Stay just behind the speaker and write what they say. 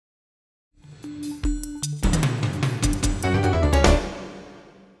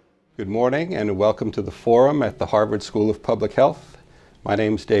Good morning and welcome to the forum at the Harvard School of Public Health. My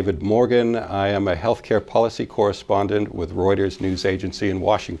name is David Morgan. I am a healthcare policy correspondent with Reuters news agency in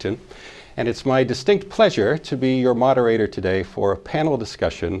Washington. And it's my distinct pleasure to be your moderator today for a panel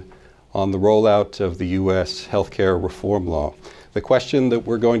discussion on the rollout of the U.S. healthcare reform law. The question that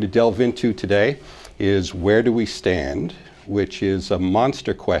we're going to delve into today is, where do we stand? Which is a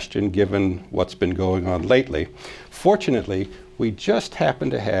monster question given what's been going on lately. Fortunately, we just happen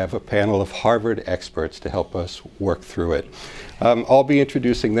to have a panel of Harvard experts to help us work through it. I'll be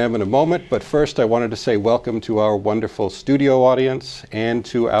introducing them in a moment, but first I wanted to say welcome to our wonderful studio audience and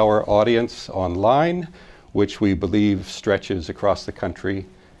to our audience online, which we believe stretches across the country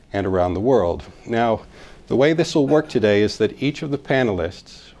and around the world. Now, the way this will work today is that each of the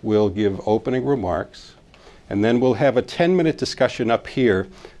panelists will give opening remarks, and then we'll have a 10-minute discussion up here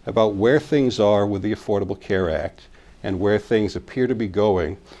about where things are with the Affordable Care Act and where things appear to be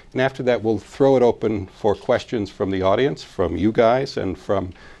going. And after that, we'll throw it open for questions from the audience, from you guys, and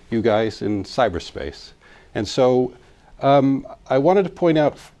from you guys in cyberspace. And so I wanted to point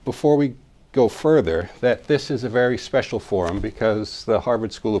out before we go further that this is a very special forum because the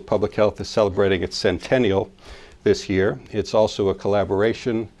Harvard School of Public Health is celebrating its centennial this year. It's also a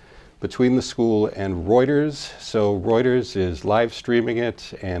collaboration between the school and Reuters. So Reuters is live streaming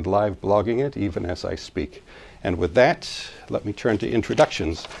it and live blogging it even as I speak. And with that, let me turn to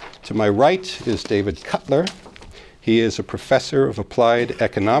introductions. To my right is David Cutler. He is a professor of applied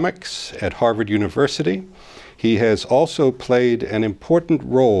economics at Harvard University. He has also played an important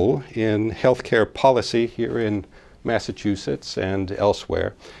role in healthcare policy here in Massachusetts and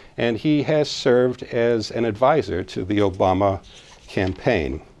elsewhere. And he has served as an advisor to the Obama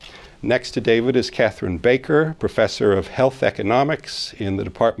campaign. Next to David is Catherine Baker, professor of health economics in the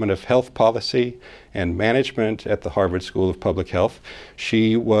Department of Health Policy and Management at the Harvard School of Public Health.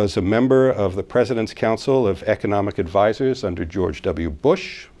 She was a member of the President's Council of Economic Advisors under George W.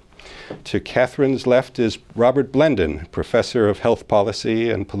 Bush. To Catherine's left is Robert Blendon, professor of health policy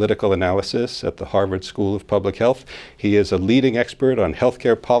and political analysis at the Harvard School of Public Health. He is a leading expert on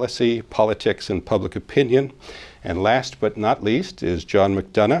healthcare policy, politics, and public opinion. And last but not least is John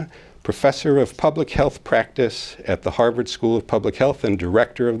McDonough, professor of public health practice at the Harvard School of Public Health and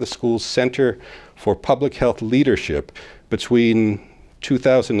director of the school's Center for Public Health Leadership. Between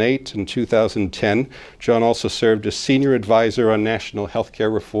 2008 and 2010, John also served as senior advisor on national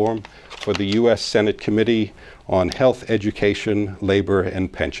healthcare reform for the U.S. Senate Committee on Health, Education, Labor,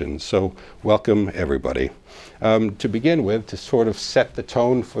 and Pensions. So welcome, everybody. To begin with, to sort of set the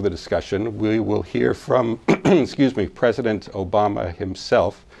tone for the discussion, we will hear from President Obama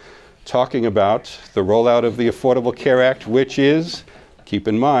himself talking about the rollout of the Affordable Care Act, which is, keep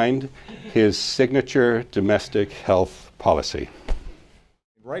in mind, his signature domestic health policy.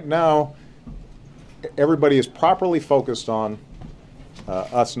 Right now, everybody is properly focused on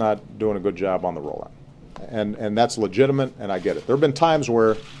us not doing a good job on the rollout. And that's legitimate, and I get it. There have been times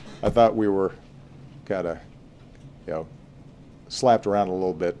where I thought we were kind of, slapped around a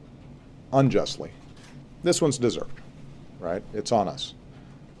little bit unjustly. This one's deserved, right? It's on us.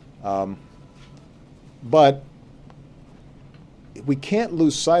 But we can't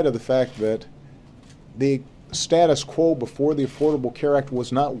lose sight of the fact that the status quo before the Affordable Care Act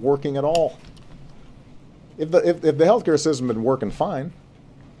was not working at all. If the healthcare system had been working fine,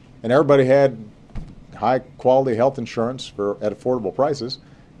 and everybody had high quality health insurance at affordable prices,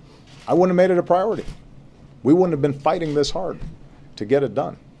 I wouldn't have made it a priority. We wouldn't have been fighting this hard to get it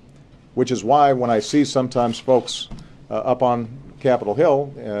done, which is why when I see sometimes folks up on Capitol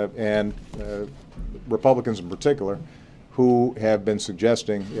Hill and Republicans in particular who have been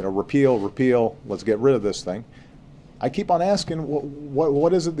suggesting, repeal, let's get rid of this thing, I keep on asking,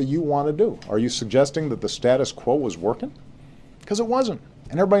 what is it that you want to do? Are you suggesting that the status quo was working? Because it wasn't,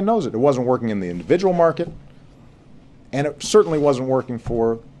 and everybody knows it. It wasn't working in the individual market, and it certainly wasn't working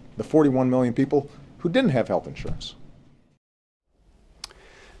for the 41 million people who didn't have health insurance.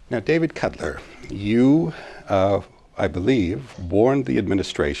 Now, David Cutler, you, I believe, warned the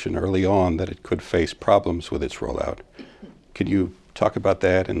administration early on that it could face problems with its rollout. Could you talk about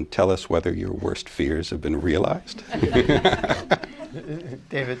that and tell us whether your worst fears have been realized?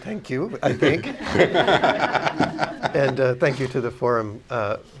 David, thank you, I think. And thank you to the forum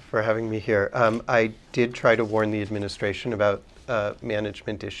for having me here. I did try to warn the administration about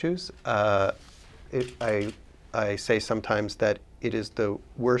management issues. I say sometimes that it is the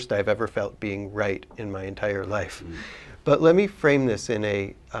worst I've ever felt being right in my entire life. Mm. But let me frame this in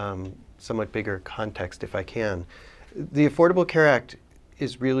a somewhat bigger context, if I can. The Affordable Care Act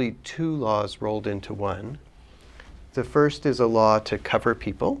is really two laws rolled into one. The first is a law to cover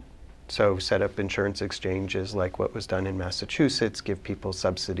people So set up insurance exchanges like what was done in Massachusetts, give people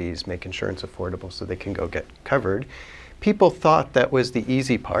subsidies, make insurance affordable so they can go get covered. People thought that was the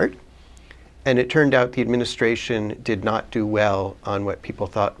easy part, and it turned out the administration did not do well on what people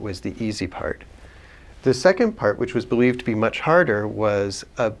thought was the easy part. The second part, which was believed to be much harder, was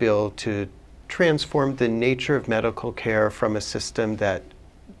a bill to transform the nature of medical care from a system that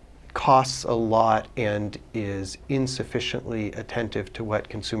costs a lot and is insufficiently attentive to what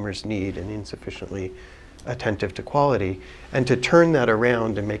consumers need and insufficiently attentive to quality, and to turn that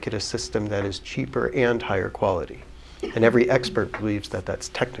around and make it a system that is cheaper and higher quality. And every expert believes that that's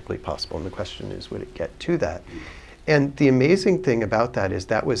technically possible, and the question is, would it get to that? And the amazing thing about that is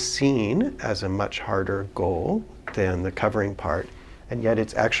that was seen as a much harder goal than the covering part, and yet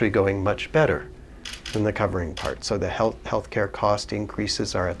it's actually going much better than the covering part. So the healthcare cost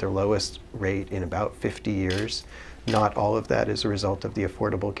increases are at their lowest rate in about 50 years. Not all of that is a result of the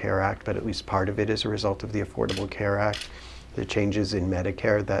Affordable Care Act, but at least part of it is a result of the Affordable Care Act. The changes in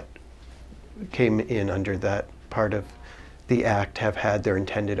Medicare that came in under that part of the act have had their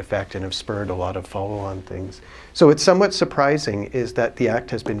intended effect and have spurred a lot of follow-on things. So what's somewhat surprising is that the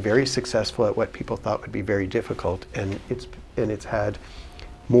act has been very successful at what people thought would be very difficult, and it's had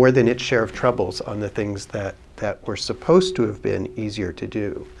more than its share of troubles on the things that were supposed to have been easier to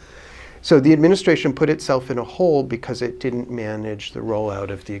do. So the administration put itself in a hole because it didn't manage the rollout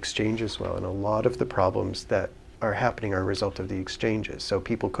of the exchanges well, and a lot of the problems that are happening are a result of the exchanges. So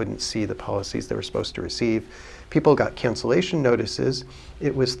people couldn't see the policies they were supposed to receive. People got cancellation notices.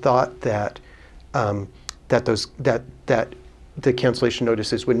 It was thought that the cancellation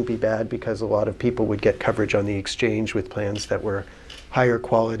notices wouldn't be bad because a lot of people would get coverage on the exchange with plans that were higher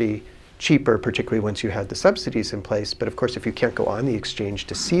quality, cheaper, particularly once you had the subsidies in place. But of course, if you can't go on the exchange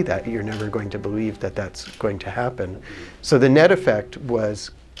to see that, you're never going to believe that that's going to happen. So the net effect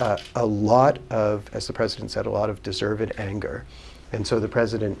was a lot of, as the president said, a lot of deserved anger. And so the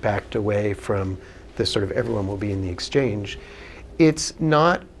president backed away from this sort of everyone will be in the exchange. It's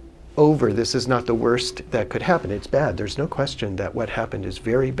not over. This is not the worst that could happen. It's bad. There's no question that what happened is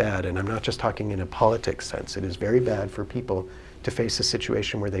very bad. And I'm not just talking in a politics sense. It is very bad for people to face a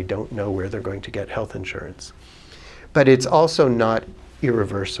situation where they don't know where they're going to get health insurance. But it's also not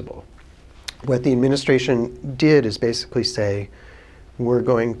irreversible. What the administration did is basically say, we're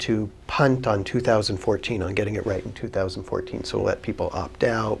going to punt on 2014, on getting it right in 2014. So we'll let people opt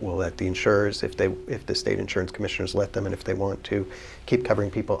out. We'll let the insurers, if the state insurance commissioners let them, and if they want to, keep covering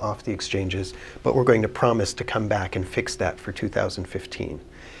people off the exchanges. But we're going to promise to come back and fix that for 2015.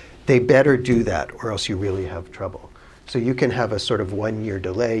 They better do that, or else you really have trouble. So you can have a sort of 1-year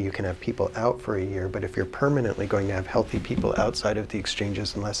delay, you can have people out for a year, but if you're permanently going to have healthy people outside of the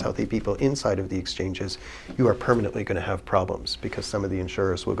exchanges and less healthy people inside of the exchanges, you are permanently going to have problems because some of the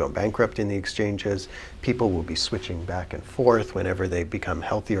insurers will go bankrupt in the exchanges, people will be switching back and forth whenever they become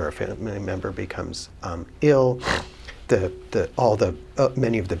healthy or a family member becomes ill.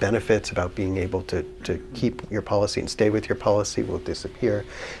 Many of the benefits about being able to keep your policy and stay with your policy will disappear.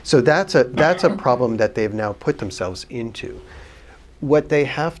 So that's a problem that they've now put themselves into. What they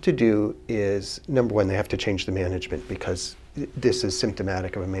have to do is, number one, they have to change the management because this is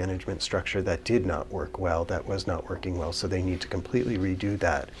symptomatic of a management structure that did not work well, that was not working well, so they need to completely redo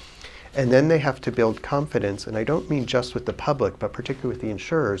that. And then they have to build confidence, and I don't mean just with the public, but particularly with the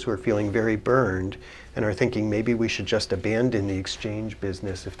insurers who are feeling very burned and are thinking maybe we should just abandon the exchange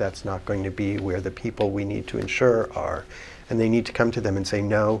business if that's not going to be where the people we need to insure are. And they need to come to them and say,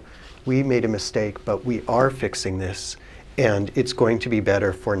 no, we made a mistake, but we are fixing this, and it's going to be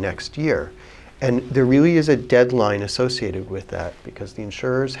better for next year. And there really is a deadline associated with that because the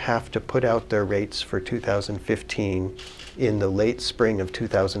insurers have to put out their rates for 2015 in the late spring of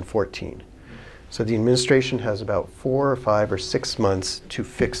 2014. So the administration has about 4 or 5 or 6 months to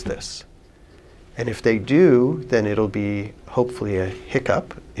fix this. And if they do, then it'll be hopefully a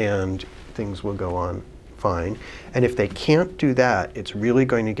hiccup and things will go on fine. And if they can't do that, it's really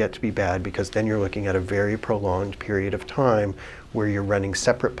going to get to be bad because then you're looking at a very prolonged period of time where you're running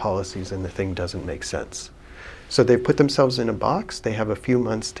separate policies and the thing doesn't make sense. So they've put themselves in a box. They have a few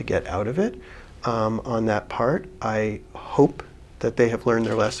months to get out of it. On that part, I hope that they have learned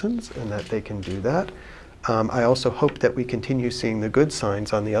their lessons and that they can do that. I also hope that we continue seeing the good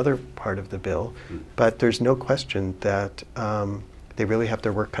signs on the other part of the bill, but there's no question that they really have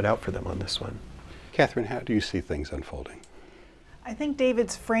their work cut out for them on this one. Catherine, how do you see things unfolding? I think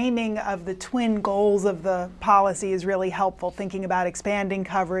David's framing of the twin goals of the policy is really helpful, thinking about expanding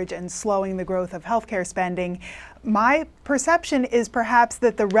coverage and slowing the growth of healthcare spending. My perception is perhaps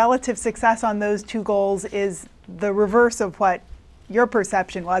that the relative success on those two goals is the reverse of what your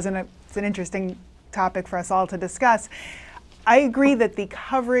perception was, and it's an interesting topic for us all to discuss. I agree that the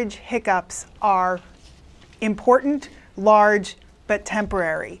coverage hiccups are important, large, but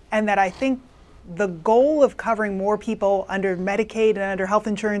temporary, and that I think the goal of covering more people under Medicaid and under health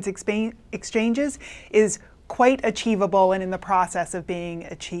insurance exchanges is quite achievable and in the process of being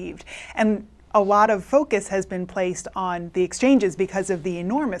achieved. And a lot of focus has been placed on the exchanges because of the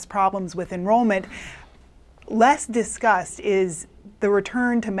enormous problems with enrollment. Less discussed is the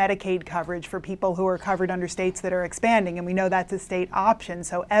return to Medicaid coverage for people who are covered under states that are expanding, and we know that's a state option,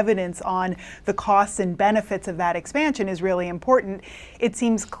 so evidence on the costs and benefits of that expansion is really important. It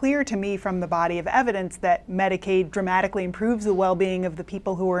seems clear to me from the body of evidence that Medicaid dramatically improves the well-being of the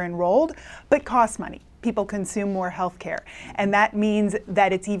people who are enrolled, but costs money. People consume more health care, and that means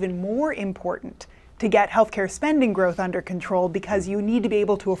that it's even more important to get healthcare spending growth under control, because you need to be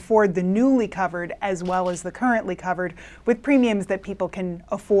able to afford the newly covered as well as the currently covered with premiums that people can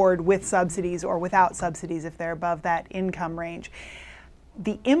afford with subsidies or without subsidies if they're above that income range.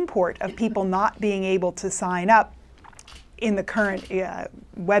 The import of people not being able to sign up in the current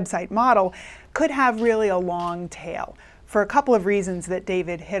website model could have really a long tail for a couple of reasons that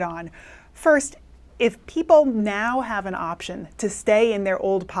David hit on. First, if people now have an option to stay in their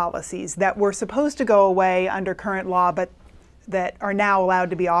old policies that were supposed to go away under current law, but that are now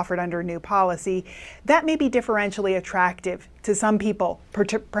allowed to be offered under a new policy, that may be differentially attractive to some people,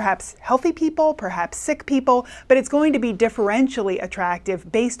 perhaps healthy people, perhaps sick people, but it's going to be differentially attractive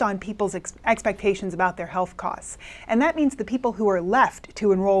based on people's expectations about their health costs. And that means the people who are left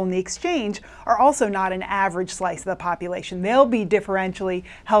to enroll in the exchange are also not an average slice of the population. They'll be differentially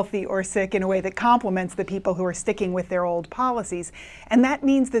healthy or sick in a way that complements the people who are sticking with their old policies. And that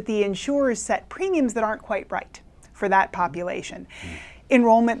means that the insurers set premiums that aren't quite right for that population.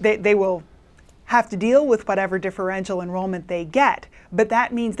 Enrollment, they will have to deal with whatever differential enrollment they get, but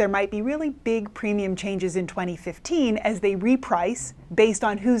that means there might be really big premium changes in 2015 as they reprice based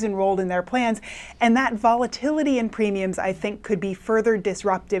on who's enrolled in their plans, and that volatility in premiums, I think, could be further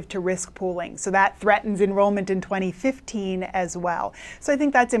disruptive to risk pooling. So that threatens enrollment in 2015 as well. So I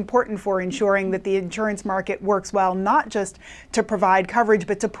think that's important for ensuring that the insurance market works well, not just to provide coverage,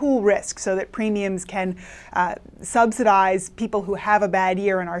 but to pool risk so that premiums can subsidize people who have a bad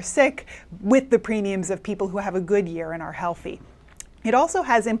year and are sick with the premiums of people who have a good year and are healthy. It also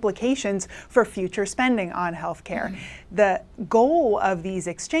has implications for future spending on healthcare. The goal of these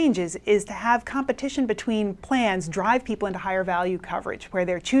exchanges is to have competition between plans drive people into higher value coverage, where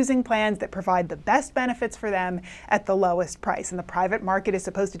they're choosing plans that provide the best benefits for them at the lowest price. And the private market is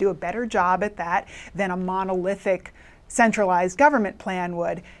supposed to do a better job at that than a monolithic centralized government plan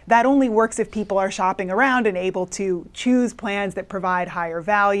would. That only works if people are shopping around and able to choose plans that provide higher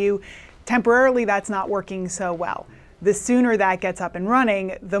value. Temporarily, that's not working so well. The sooner that gets up and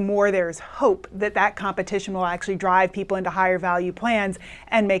running, the more there's hope that that competition will actually drive people into higher value plans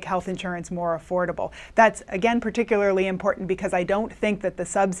and make health insurance more affordable. That's, again, particularly important because I don't think that the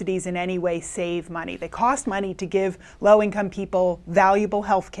subsidies in any way save money. They cost money to give low-income people valuable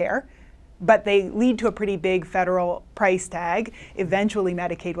health care, but they lead to a pretty big federal price tag. Eventually,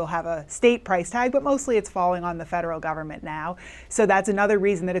 Medicaid will have a state price tag, but mostly it's falling on the federal government now. So that's another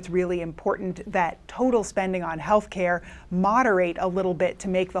reason that it's really important that total spending on health care moderate a little bit to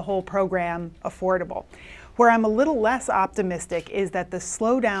make the whole program affordable. Where I'm a little less optimistic is that the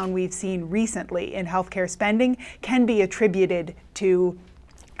slowdown we've seen recently in healthcare spending can be attributed to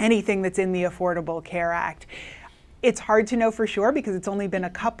anything that's in the Affordable Care Act. It's hard to know for sure because it's only been a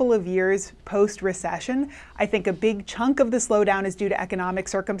couple of years post-recession. I think a big chunk of the slowdown is due to economic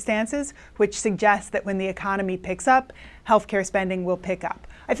circumstances, which suggests that when the economy picks up, healthcare spending will pick up.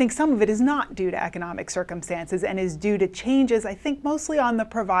 I think some of it is not due to economic circumstances and is due to changes, I think, mostly on the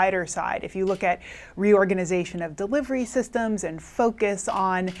provider side. If you look at reorganization of delivery systems and focus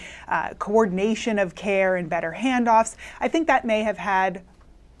on coordination of care and better handoffs, I think that may have had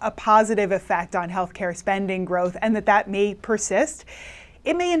a positive effect on healthcare spending growth and that may persist.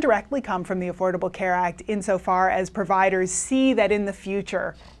 It may indirectly come from the Affordable Care Act insofar as providers see that in the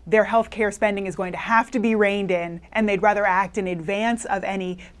future their healthcare spending is going to have to be reined in and they'd rather act in advance of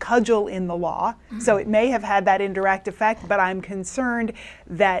any cudgel in the law. So it may have had that indirect effect, but I'm concerned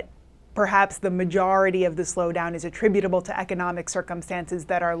that perhaps the majority of the slowdown is attributable to economic circumstances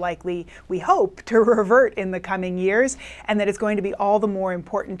that are likely, we hope, to revert in the coming years, and that it's going to be all the more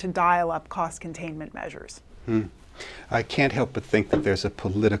important to dial up cost containment measures. I can't help but think that there's a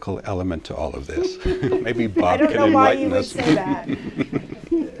political element to all of this. Maybe Bob I don't can know why you enlighten would us. say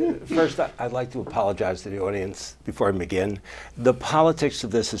that. First, I'd like to apologize to the audience before I begin. The politics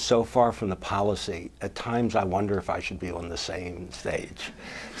of this is so far from the policy, at times I wonder if I should be on the same stage.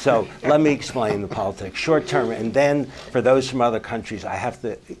 So let me explain the politics, short term, and then for those from other countries, I have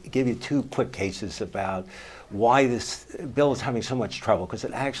to give you two quick cases about why this bill is having so much trouble, because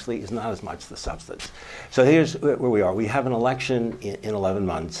it actually is not as much the substance. So here's where we are. We have an election in 11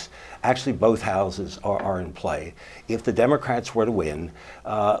 months. Actually, both houses are in play. If the Democrats were to win,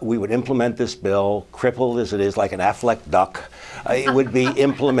 we would implement this bill, crippled as it is, like an Affleck duck. It would be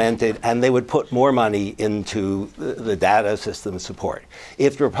implemented, and they would put more money into the data system support.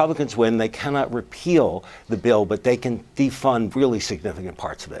 If the Republicans win, they cannot repeal the bill, but they can defund really significant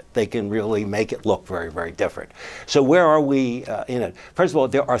parts of it. They can really make it look very, very different. So where are we in it? First of all,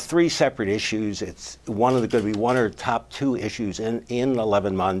 there are three separate issues. It's going to be one or top two issues in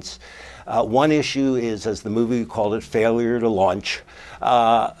 11 months. One issue is, as the movie called it, failure to launch,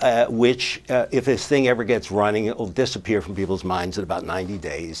 which, if this thing ever gets running, it will disappear from people's minds in about 90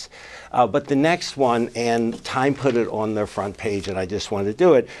 days. But the next one, and Time put it on their front page, and I just wanted to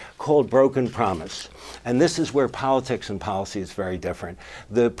do it, called Broken Promise. And this is where politics and policy is very different.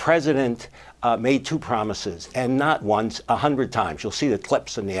 The president made two promises, and not once, 100 times. You'll see the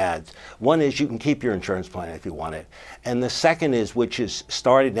clips in the ads. One is you can keep your insurance plan if you want it. And the second is, which is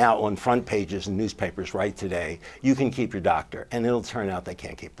started now on front pages in newspapers right today, you can keep your doctor. And it'll turn out they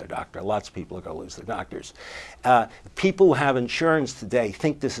can't keep their doctor. Lots of people are going to lose their doctors. People who have insurance today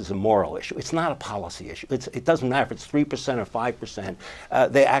think this is a moral issue. It's not a policy issue. It doesn't matter if it's 3% or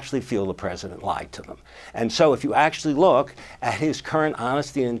 5%. They actually feel the president lied to them. And so if you actually look at his current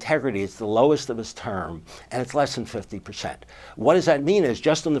honesty and integrity, it's the lowest of his term, and it's less than 50%. What does that mean is,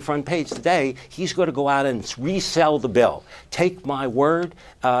 just on the front page today, he's going to go out and resell the bill. Take my word,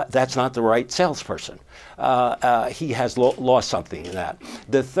 that's not the right salesperson. He has lost something in that.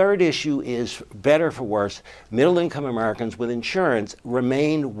 The third issue is, better for worse, middle-income Americans with insurance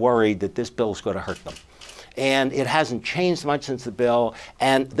remain worried that this bill is going to hurt them. And it hasn't changed much since the bill,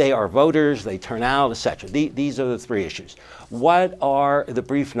 and they are voters, they turn out, etc. These are the three issues. What are the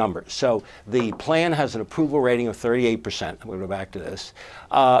brief numbers? So the plan has an approval rating of 38%. I'm going to go back to this.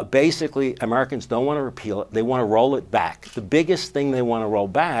 Basically, Americans don't want to repeal it. They want to roll it back. The biggest thing they want to roll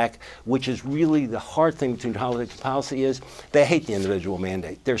back, which is really the hard thing between politics and policy, is they hate the individual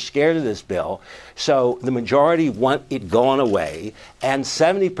mandate. They're scared of this bill. So the majority want it gone away, and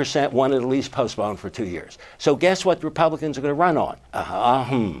 70% want it at least postponed for 2 years. So guess what the Republicans are going to run on?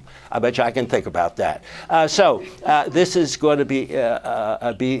 I bet you I can think about that. This is going to be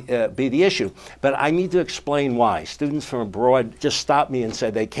the issue. But I need to explain why. Students from abroad just stopped me and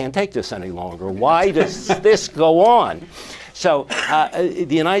said they can't take this any longer. Why does this go on? So the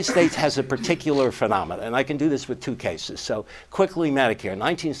United States has a particular phenomenon, and I can do this with two cases. So quickly, Medicare,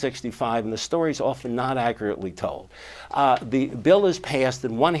 1965, and the story's often not accurately told. The bill is passed,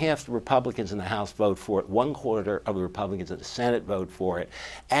 and one half the Republicans in the House vote for it, 1/4 of the Republicans in the Senate vote for it,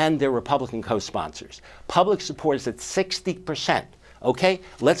 and they're Republican co-sponsors. Public support is at 60%. Okay,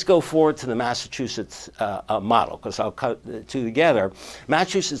 let's go forward to the Massachusetts model, because I'll cut the two together.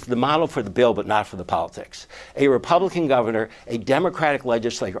 Massachusetts is the model for the bill, but not for the politics. A Republican governor, a Democratic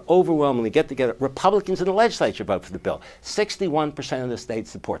legislature overwhelmingly get together. Republicans in the legislature vote for the bill. 61% of the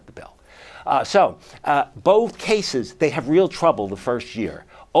states support the bill. Both cases, they have real trouble the first year.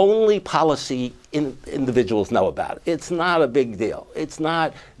 Only policy individuals know about it. It's not a big deal. It's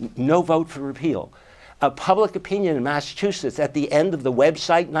not no vote for repeal. Public opinion in Massachusetts at the end of the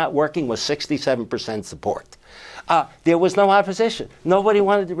website not working was 67% support. There was no opposition. Nobody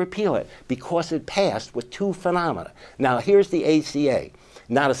wanted to repeal it because it passed with two phenomena. Now, here's the ACA.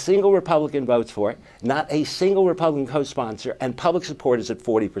 Not a single Republican votes for it, not a single Republican co-sponsor, and public support is at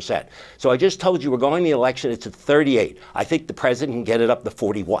 40%. So I just told you we're going to the election, it's at 38. I think the president can get it up to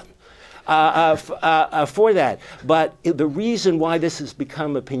 41. For that. But the reason why this has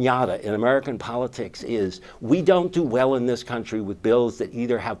become a piñata in American politics is we don't do well in this country with bills that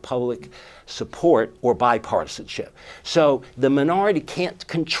either have public support or bipartisanship. So the minority can't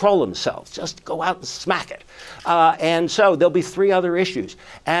control themselves, just go out and smack it. And so there'll be three other issues.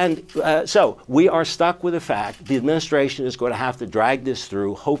 And so we are stuck with the fact the administration is going to have to drag this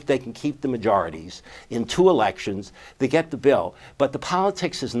through, hope they can keep the majorities in 2 elections to get the bill. But the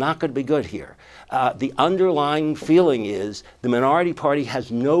politics is not going to be good here. The underlying feeling is the minority party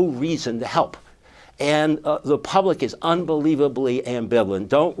has no reason to help. And the public is unbelievably ambivalent.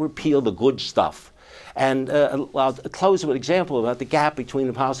 Don't repeal the good stuff. And I'll close with an example about the gap between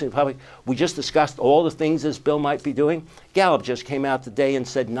the policy and the public. We just discussed all the things this bill might be doing. Gallup just came out today and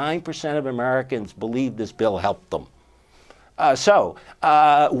said 9% of Americans believe this bill helped them. So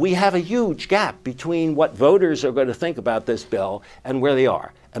we have a huge gap between what voters are going to think about this bill and where they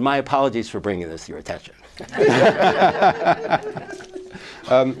are. And my apologies for bringing this to your attention.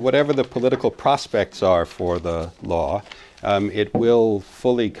 Whatever the political prospects are for the law, it will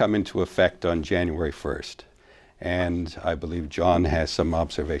fully come into effect on January 1st. And I believe John has some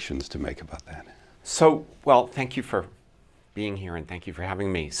observations to make about that. So, well, thank you for being here and thank you for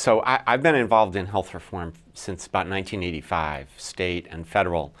having me. So I've been involved in health reform since about 1985, state and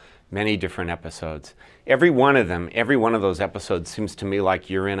federal, many different episodes. Every one of those episodes seems to me like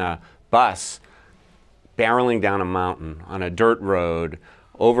you're in a bus barreling down a mountain on a dirt road,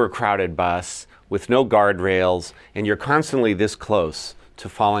 overcrowded bus with no guardrails, and you're constantly this close to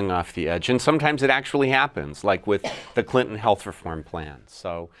falling off the edge. And sometimes it actually happens, like with the Clinton health reform plan.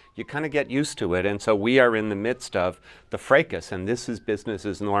 So you kind of get used to it. And so we are in the midst of the fracas, and this is business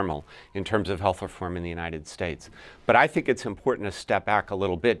as normal in terms of health reform in the United States. But I think it's important to step back a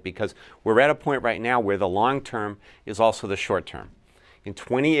little bit because we're at a point right now where the long term is also the short term. In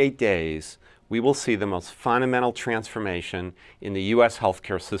 28 days, we will see the most fundamental transformation in the U.S.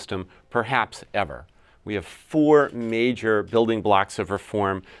 healthcare system, perhaps ever. We have 4 major building blocks of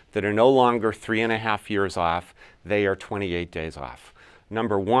reform that are no longer 3.5 years off. They are 28 days off.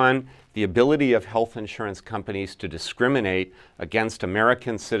 Number 1, the ability of health insurance companies to discriminate against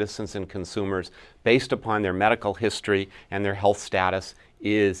American citizens and consumers based upon their medical history and their health status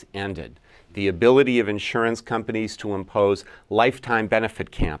is ended. The ability of insurance companies to impose lifetime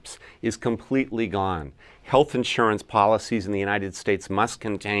benefit caps is completely gone. Health insurance policies in the United States must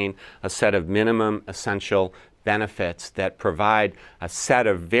contain a set of minimum essential benefits that provide a set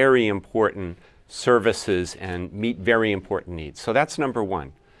of very important services and meet very important needs. So that's number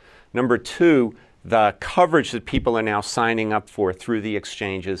 1. Number 2, the coverage that people are now signing up for through the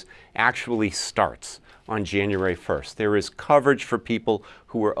exchanges actually starts on January 1st. There is coverage for people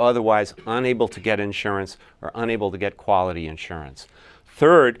who are otherwise unable to get insurance or unable to get quality insurance.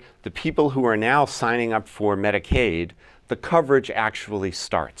 Third, the people who are now signing up for Medicaid, the coverage actually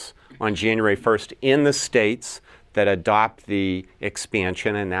starts on January 1st in the states that adopt the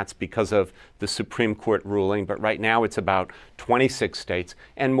expansion, and that's because of the Supreme Court ruling. But right now it's about 26 states,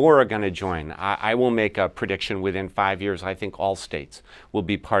 and more are going to join. I will make a prediction within 5 years. I think all states will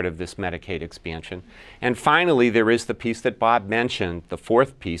be part of this Medicaid expansion. And finally, there is the piece that Bob mentioned, the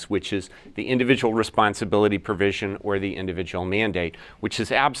 4th piece, which is the individual responsibility provision or the individual mandate, which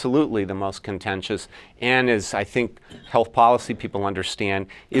is absolutely the most contentious and, as I think health policy people understand,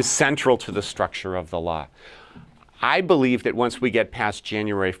 is central to the structure of the law. I believe that once we get past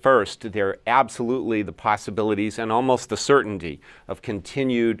January 1st, there are absolutely the possibilities and almost the certainty of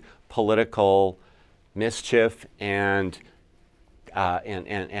continued political mischief and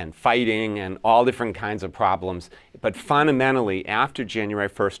fighting and all different kinds of problems. But fundamentally, after January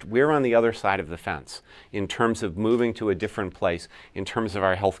 1st, we're on the other side of the fence in terms of moving to a different place in terms of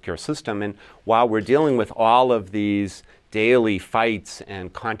our healthcare system. And while we're dealing with all of these daily fights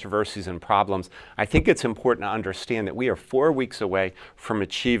and controversies and problems, I think it's important to understand that we are 4 weeks away from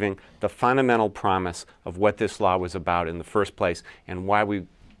achieving the fundamental promise of what this law was about in the first place and why we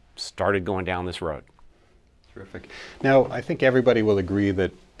started going down this road. Terrific. Now, I think everybody will agree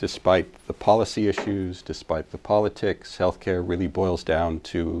that despite the policy issues, despite the politics, healthcare really boils down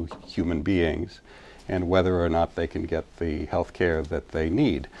to human beings and whether or not they can get the healthcare that they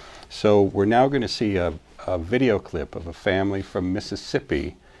need. So we're now going to see a video clip of a family from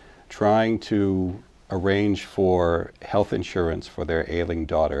Mississippi trying to arrange for health insurance for their ailing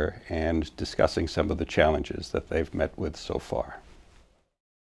daughter and discussing some of the challenges that they've met with so far.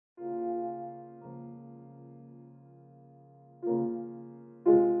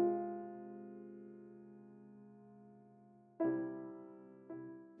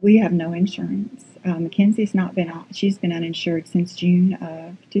 We have no insurance. Mackenzie's not been on, she's been uninsured since June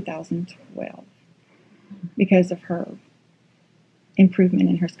of 2012 because of her improvement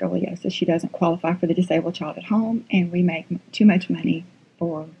in her scoliosis. She doesn't qualify for the disabled child at home, and we make too much money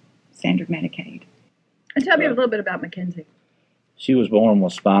for standard Medicaid. And tell me a little bit about Mackenzie. She was born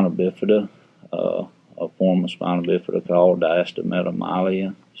with spina bifida, a form of spina bifida called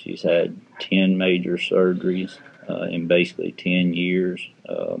diastematomyelia. She's had 10 major surgeries in basically 10 years.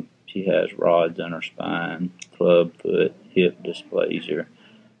 She has rods in her spine, club foot, hip dysplasia.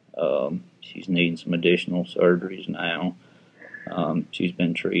 She's needing some additional surgeries now. She's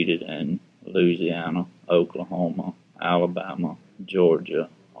been treated in Louisiana, Oklahoma, Alabama, Georgia,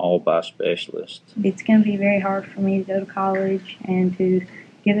 all by specialists. It's going to be very hard for me to go to college and to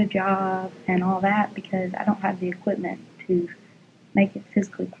get a job and all that because I don't have the equipment to make it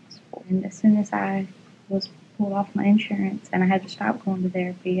physically possible. And as soon as I was pulled off my insurance and I had to stop going to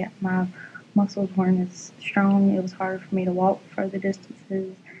therapy, my muscles weren't as strong. It was hard for me to walk further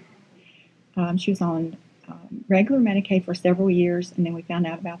distances. She was on regular Medicaid for several years, and then we found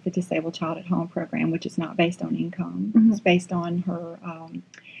out about the Disabled Child at Home program, which is not based on income. Mm-hmm. It's based on her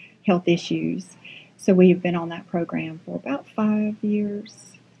health issues. So we have been on that program for about 5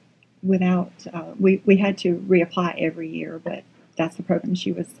 years without, we had to reapply every year, but that's the program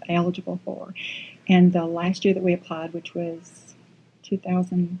she was eligible for. And the last year that we applied, which was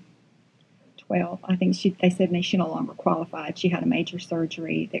 2012, I think they said she no longer qualified. She had a major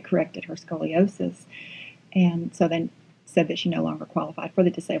surgery that corrected her scoliosis. And so then said that she no longer qualified for the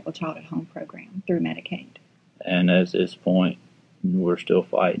Disabled Child at Home program through Medicaid. And at this point, we're still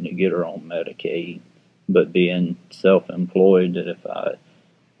fighting to get her on Medicaid, but being self-employed, that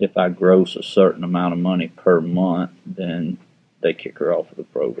if I gross a certain amount of money per month, then they kick her off of the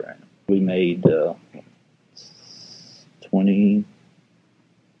program. We made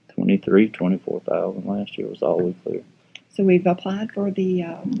 24,000 last year was all we cleared. So we've applied for the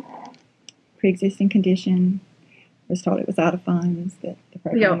pre-existing condition. Was told it was out of funds, that the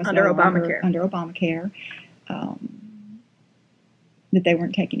program was under no longer Obamacare. Under Obamacare, that they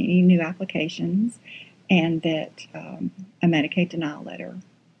weren't taking any new applications, and that a Medicaid denial letter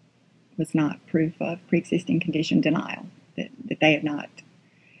was not proof of pre-existing condition denial, that they had not,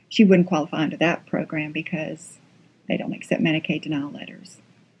 she wouldn't qualify under that program because they don't accept Medicaid denial letters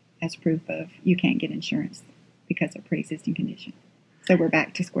as proof of you can't get insurance because of pre-existing condition. So we're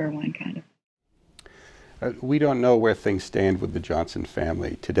back to square one, kind of. We don't know where things stand with the Johnson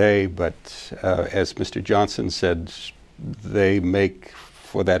family today, but as Mr. Johnson said, they make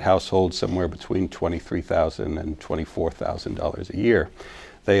for that household somewhere between $23,000 and $24,000 a year.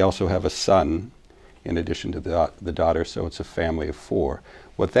 They also have a son in addition to the daughter, so it's a family of four.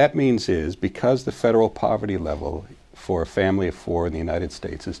 What that means is, because the federal poverty level for a family of four in the United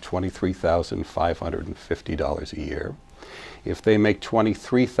States is $23,550 a year, if they make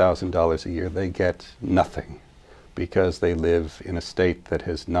 $23,000 a year, they get nothing because they live in a state that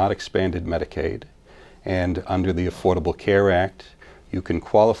has not expanded Medicaid. And under the Affordable Care Act, you can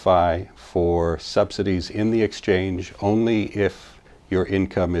qualify for subsidies in the exchange only if your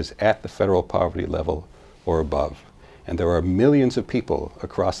income is at the federal poverty level or above. And there are millions of people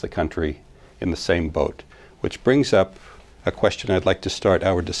across the country in the same boat, which brings up a question I'd like to start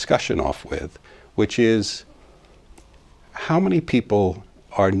our discussion off with, which is, how many people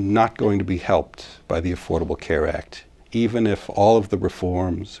are not going to be helped by the Affordable Care Act, even if all of the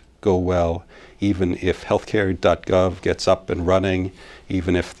reforms go well, even if healthcare.gov gets up and running,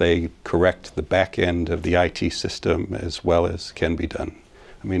 even if they correct the back end of the IT system as well as can be done?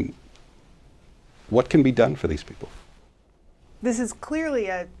 I mean, what can be done for these people? This is clearly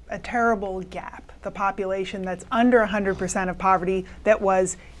a terrible gap. The population that's under 100% of poverty that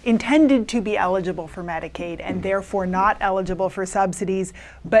was intended to be eligible for Medicaid and therefore not eligible for subsidies,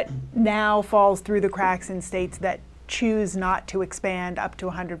 but now falls through the cracks in states that choose not to expand up to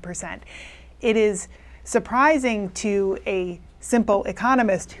 100%. It is surprising to a simple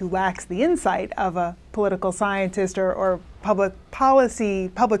economist who lacks the insight of a political scientist or public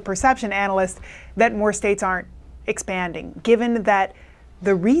policy, public perception analyst that more states aren't expanding, given that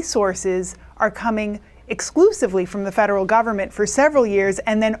the resources are coming exclusively from the federal government for several years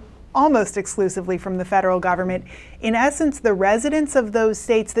and then almost exclusively from the federal government. In essence, the residents of those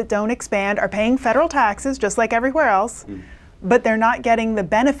states that don't expand are paying federal taxes just like everywhere else, but they're not getting the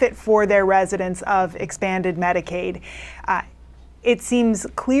benefit for their residents of expanded Medicaid. It seems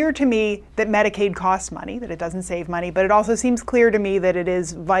clear to me that Medicaid costs money, that it doesn't save money, but it also seems clear to me that it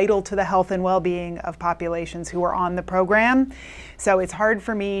is vital to the health and well-being of populations who are on the program. So it's hard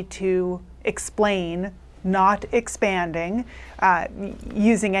for me to explain not expanding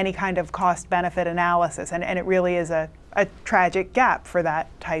using any kind of cost-benefit analysis, and it really is a tragic gap for that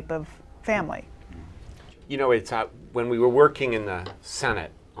type of family. You know, it's when we were working in the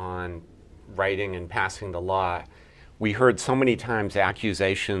Senate on writing and passing the law, we heard so many times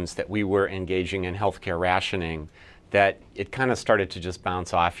accusations that we were engaging in healthcare rationing that it kind of started to just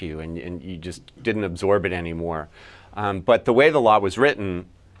bounce off you and you just didn't absorb it anymore. But the way the law was written,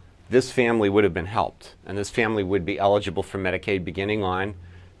 this family would have been helped, and this family would be eligible for Medicaid beginning on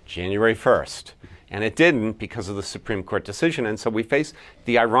January 1st. And it didn't because of the Supreme Court decision. And so we face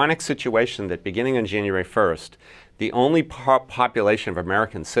the ironic situation that beginning on January 1st, the only population of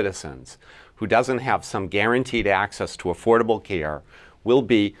American citizens who doesn't have some guaranteed access to affordable care will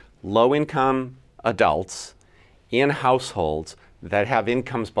be low-income adults in households that have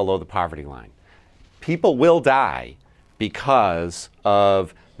incomes below the poverty line. People will die because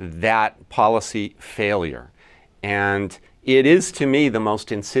of that policy failure. And it is, to me, the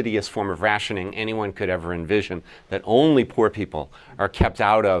most insidious form of rationing anyone could ever envision, that only poor people are kept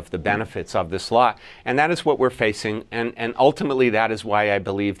out of the benefits of this law. And that is what we're facing. And ultimately, that is why I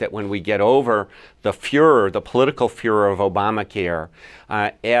believe that when we get over the furor, the political furor of Obamacare,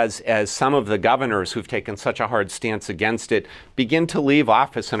 as some of the governors who've taken such a hard stance against it begin to leave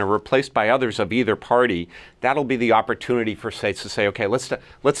office and are replaced by others of either party, that'll be the opportunity for states to say, okay, let's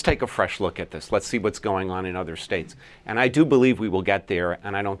take a fresh look at this. Let's see what's going on in other states. And I do believe we will get there,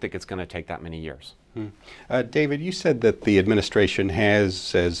 and I don't think it's going to take that many years. David, you said that the administration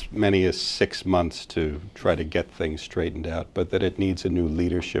has as many as 6 months to try to get things straightened out, but that it needs a new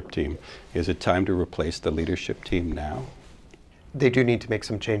leadership team. Is it time to replace the leadership team now? They do need to make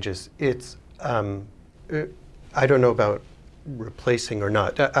some changes. It's, I don't know about replacing or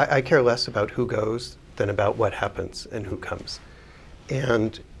not. I care less about who goes than about what happens and who comes.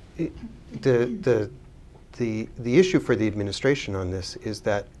 And the issue for the administration on this is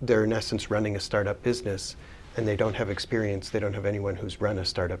that they're in essence running a startup business, and they don't have experience. They don't have anyone who's run a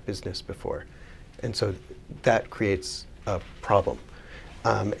startup business before. And so that creates a problem.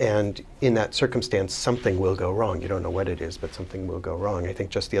 And in that circumstance, something will go wrong. You don't know what it is, but something will go wrong. I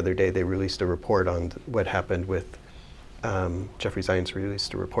think just the other day they released a report on what happened with, Jeffrey Zients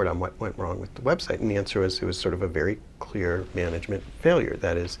released a report on what went wrong with the website. And the answer was it was sort of a very clear management failure.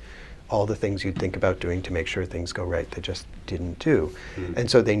 That is, all the things you'd think about doing to make sure things go right, they just didn't do. And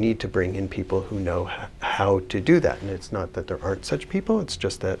so they need to bring in people who know how to do that. And it's not that there aren't such people, it's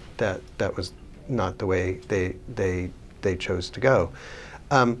just that that was not the way they chose to go.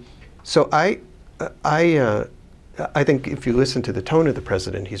 So I think if you listen to the tone of the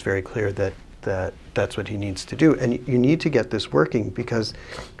president, he's very clear that that's what he needs to do. And you need to get this working, because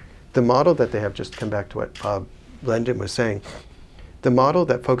the model that they have, just come back to what Bob Lendon was saying, the model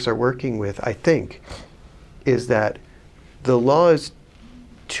that folks are working with, I think, is that the law is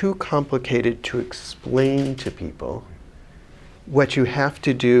too complicated to explain to people. What you have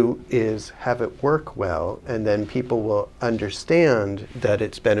to do is have it work well, and then people will understand that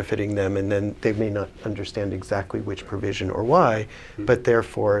it's benefiting them, and then they may not understand exactly which provision or why, but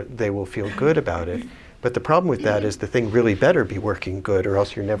therefore they will feel good about it. But the problem with that is the thing really better be working good, or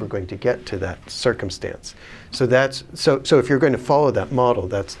else you're never going to get to that circumstance. So so if you're going to follow that model,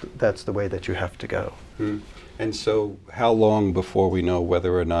 that's the way that you have to go. And so how long before we know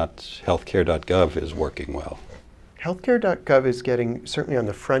whether or not healthcare.gov is working well? Healthcare.gov is getting, certainly on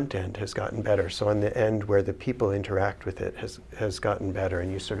the front end, has gotten better. So on the end where the people interact with it has gotten better.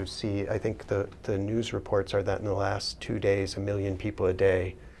 And you sort of see, I think the news reports are that in the last 2 days, 1 million people a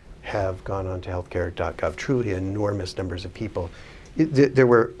day have gone on to healthcare.gov, truly enormous numbers of people. There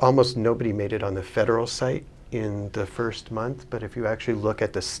were almost nobody made it on the federal site in the first month, but if you actually look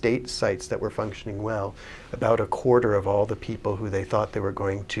at the state sites that were functioning well, about a quarter of all the people who they thought they were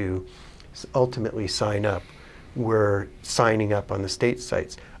going to ultimately sign up were signing up on the state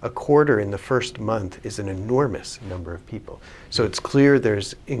sites. A quarter in the first month is an enormous number of people. So it's clear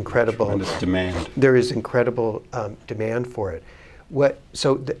there's incredible tremendous demand. There is incredible demand for it.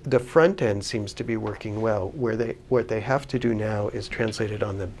 So the front end seems to be working well. What they have to do now is translate it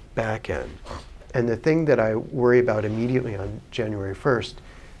on the back end. And the thing that I worry about immediately on January 1st,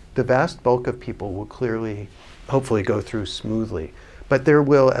 the vast bulk of people will clearly, hopefully, go through smoothly. But there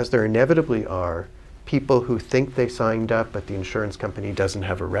will, as there inevitably are, people who think they signed up, but the insurance company doesn't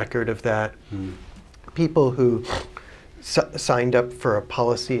have a record of that. People who signed up for a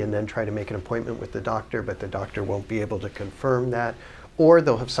policy and then try to make an appointment with the doctor, but the doctor won't be able to confirm that. Or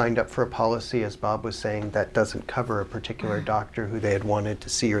they'll have signed up for a policy, as Bob was saying, that doesn't cover a particular doctor who they had wanted to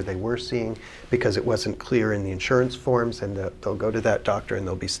see or they were seeing because it wasn't clear in the insurance forms, and they'll go to that doctor and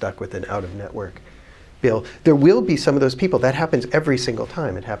they'll be stuck with an out-of-network bill. There will be some of those people. That happens every single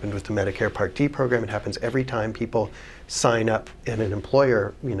time. It happened with the Medicare Part D program. It happens every time people sign up in an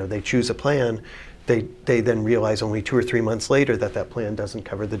employer, they choose a plan. They then realize only 2 or 3 months later that that plan doesn't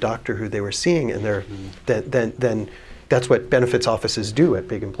cover the doctor who they were seeing, and then that's what benefits offices do at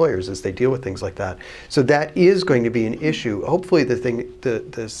big employers, is they deal with things like that. So that is going to be an issue. Hopefully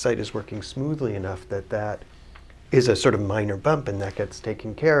the site is working smoothly enough that is a sort of minor bump, and that gets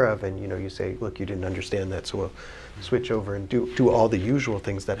taken care of, and you say, look, you didn't understand that, so we'll switch over and do all the usual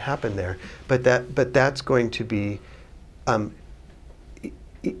things that happen there. But that's going to be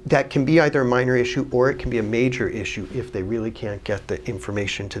that can be either a minor issue or it can be a major issue if they really can't get the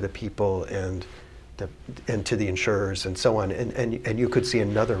information to the people and and to the insurers and so on. And you could see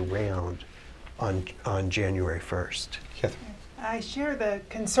another round on January 1st. Catherine? I share the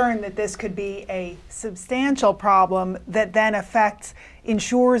concern that this could be a substantial problem that then affects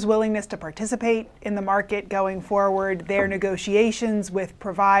insurers' willingness to participate in the market going forward, their negotiations with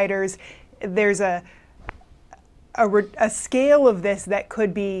providers. There's a scale of this that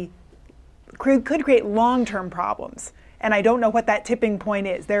could create long-term problems. And I don't know what that tipping point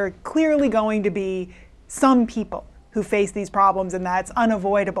is. There are clearly going to be some people who face these problems, and that's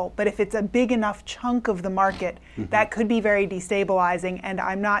unavoidable. But if it's a big enough chunk of the market, that could be very destabilizing, and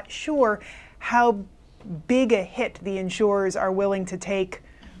I'm not sure how big a hit the insurers are willing to take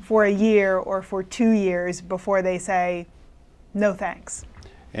for a year or for 2 years before they say, no thanks.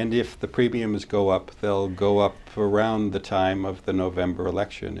 And if the premiums go up, they'll go up around the time of the November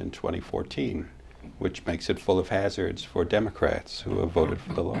election in 2014, which makes it full of hazards for Democrats who have voted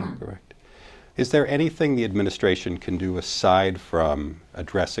for the law, correct? Is there anything the administration can do aside from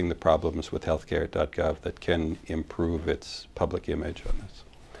addressing the problems with healthcare.gov that can improve its public image on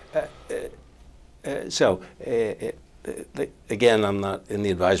this? Again, I'm not in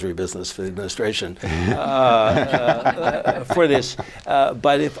the advisory business for the administration for this,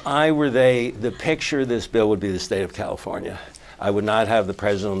 but if I were the picture of this bill would be the state of California. I would not have the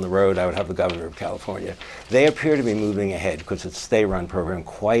president on the road. I would have the governor of California. They appear to be moving ahead because it's a state-run program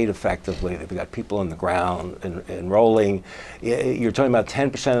quite effectively. They've got people on the ground enrolling. You're talking about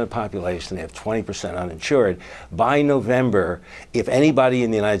 10% of the population. They have 20% uninsured. By November, if anybody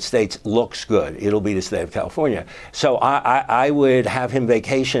in the United States looks good, it'll be the state of California. So I would have him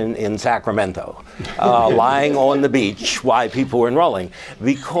vacation in Sacramento, lying on the beach while people were enrolling,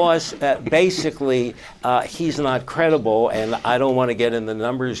 because basically he's not credible, and I don't want to get in the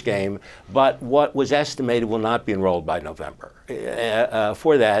numbers game, but what was estimated will not be enrolled by November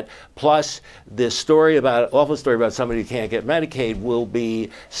for that. Plus, this awful story about somebody who can't get Medicaid will be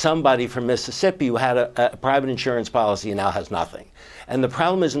somebody from Mississippi who had a private insurance policy and now has nothing. And the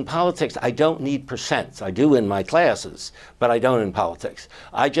problem is, in politics, I don't need percents. I do in my classes, but I don't in politics.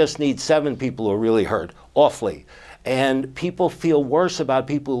 I just need 7 people who are really hurt, awfully. And people feel worse about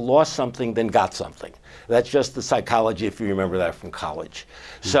people who lost something than got something. That's just the psychology, if you remember that from college.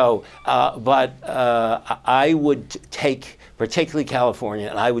 So, I would take particularly California,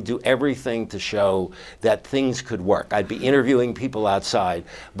 and I would do everything to show that things could work. I'd be interviewing people outside,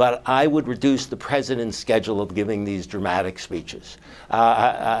 but I would reduce the president's schedule of giving these dramatic speeches.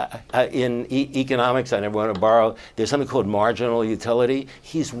 In economics, I never want to borrow, there's something called marginal utility.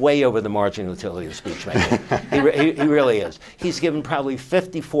 He's way over the marginal utility of speech making. he really is. He's given probably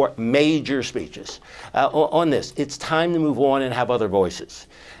 54 major speeches on this. It's time to move on and have other voices.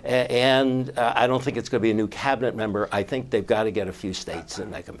 And I don't think it's going to be a new cabinet member. I think they've got to get a few states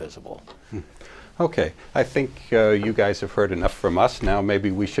and make them visible. Okay, I think you guys have heard enough from us. Now maybe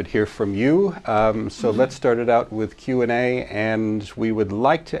we should hear from you. So let's start it out with Q&A, and we would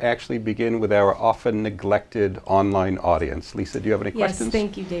like to actually begin with our often neglected online audience. Lisa, do you have any questions? Yes,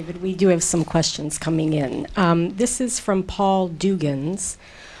 thank you, David. We do have some questions coming in. This is from Paul Dugans.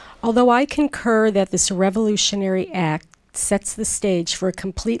 Although I concur that this revolutionary act sets the stage for a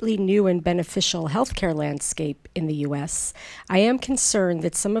completely new and beneficial healthcare landscape in the U.S., I am concerned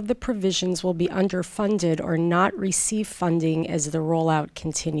that some of the provisions will be underfunded or not receive funding as the rollout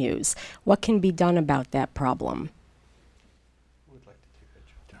continues. What can be done about that problem?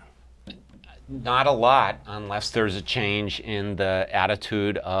 Not a lot, unless there's a change in the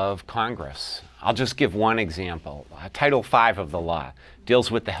attitude of Congress. I'll just give one example. Title V of the law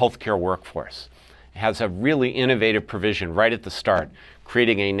deals with the healthcare workforce. It has a really innovative provision right at the start,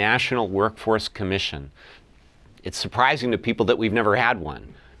 creating a national workforce commission. It's surprising to people that we've never had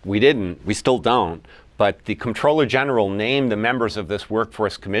one. We still don't, but the Comptroller General named the members of this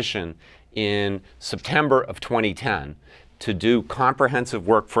workforce commission in September of 2010 to do comprehensive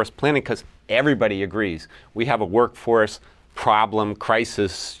workforce planning, because everybody agrees we have a workforce problem,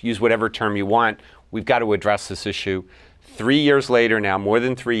 crisis, use whatever term you want. We've got to address this issue. 3 years later now, more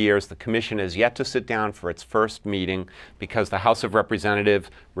than 3 years, the Commission has yet to sit down for its first meeting because the House of Representatives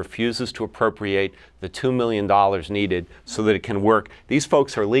refuses to appropriate the $2 million needed so that it can work. These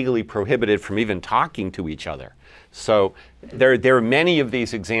folks are legally prohibited from even talking to each other. So there are many of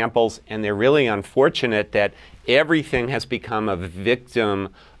these examples, and they're really unfortunate that everything has become a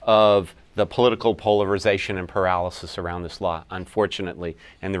victim of the political polarization and paralysis around this law, unfortunately.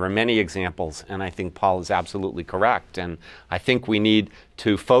 And there are many examples, and I think Paul is absolutely correct. And I think we need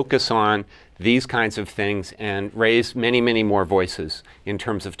to focus on these kinds of things and raise many, many more voices in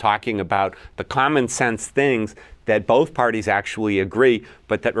terms of talking about the common sense things that both parties actually agree,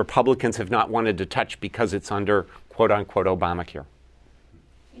 but that Republicans have not wanted to touch because it's under quote-unquote Obamacare.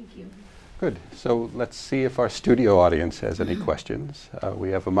 Thank you. Good. So let's see if our studio audience has any questions.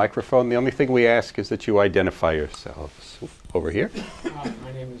 We have a microphone. The only thing we ask is that you identify yourselves. Over here.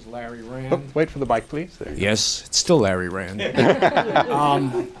 My name is Larry Rand. Oh, wait for the mic, please. There you Yes, it's still Larry Rand.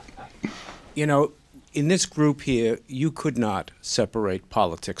 You know, in this group here, you could not separate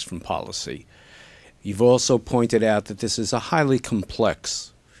politics from policy. You've also pointed out that this is a highly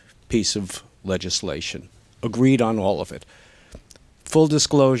complex piece of legislation. Agreed on all of it. Full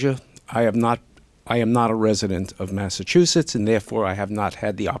disclosure, I am not a resident of Massachusetts, and therefore I have not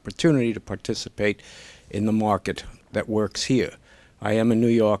had the opportunity to participate in the market that works here. I am a New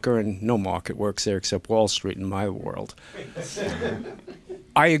Yorker, and no market works there except Wall Street in my world.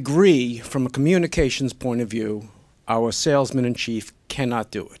 I agree, from a communications point of view, our salesman-in-chief cannot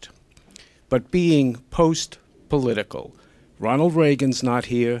do it. But being post-political, Ronald Reagan's not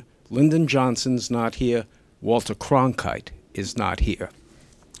here, Lyndon Johnson's not here, Walter Cronkite is not here.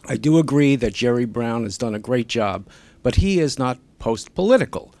 I do agree that Jerry Brown has done a great job, but he is not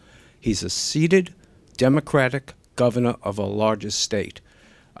post-political. He's a seated Democratic governor of our largest state.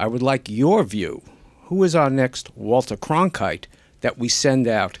 I would like your view. Who is our next Walter Cronkite that we send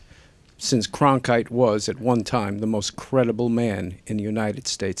out, since Cronkite was at one time the most credible man in the United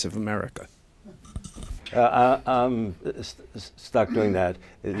States of America? I'm stuck doing that.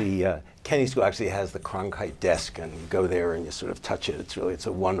 The Kennedy School actually has the Cronkite desk, and you go there and you sort of touch it. It's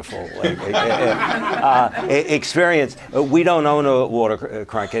a wonderful experience. We don't own a Walter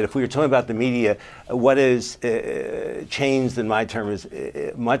Cronkite. If we were talking about the media, what is changed in my term is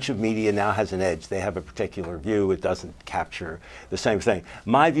much of media now has an edge. They have a particular view. It doesn't capture the same thing.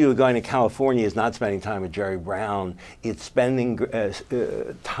 My view of going to California is not spending time with Jerry Brown. It's spending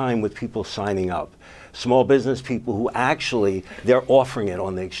time with people signing up. Small business people who actually, they're offering it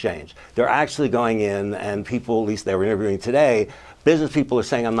on the exchange. They're actually going in, and people, at least they were interviewing today, business people are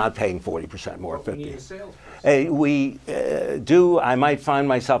saying, I'm not paying 40% more, 50%. We do. I might find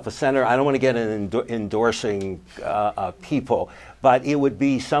myself a senator. I don't want to get endorsing people, but it would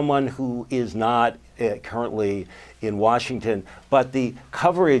be someone who is not currently in Washington. But the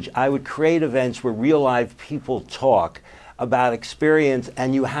coverage, I would create events where real live people talk about experience,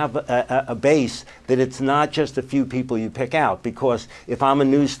 and you have a base that it's not just a few people you pick out, because if I'm a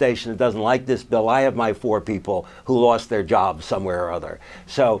news station that doesn't like this bill, I have my 4 people who lost their jobs somewhere or other.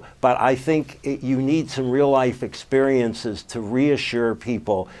 So, but I think you need some real life experiences to reassure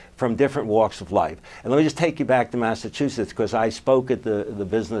people from different walks of life. And let me just take you back to Massachusetts, because I spoke at the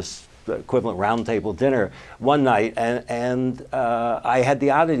business equivalent roundtable dinner one night, and I had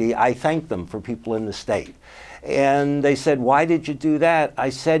the oddity, I thanked them for people in the state. And they said, why did you do that?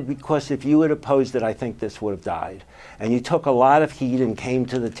 I said, because if you had opposed it, I think this would have died. And you took a lot of heat and came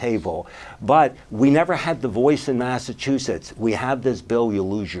to the table. But we never had the voice in Massachusetts. We have this bill, you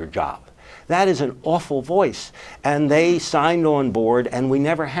lose your job. That is an awful voice. And they signed on board, and we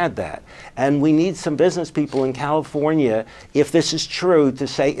never had that. And we need some business people in California, if this is true, to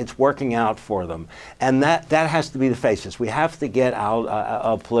say it's working out for them. And that has to be the faces. We have to get out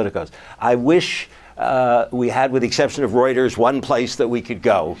of politicos. I wish we had, with the exception of Reuters, one place that we could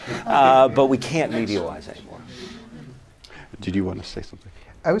go, but we can't medialize anymore. Did you want to say something?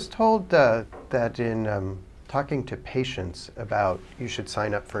 I was told that in talking to patients about you should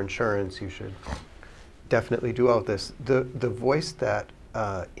sign up for insurance, you should definitely do all of this, the voice that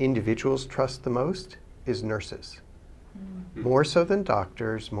individuals trust the most is nurses. More so than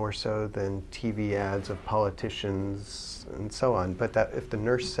doctors, more so than TV ads of politicians and so on. But that if the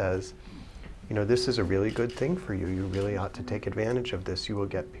nurse says, you know, this is a really good thing for you, you really ought to take advantage of this, you will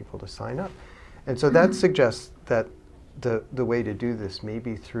get people to sign up. And so that suggests that the way to do this may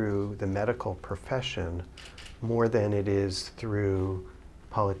be through the medical profession more than it is through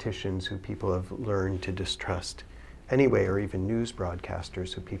politicians who people have learned to distrust anyway, or even news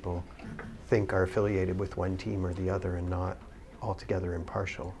broadcasters who people think are affiliated with one team or the other and not altogether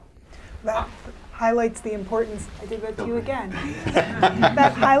impartial. That highlights the importance, I did that to you again.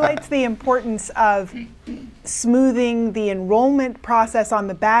 That highlights the importance of smoothing the enrollment process on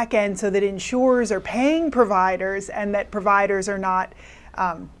the back end so that insurers are paying providers and that providers are not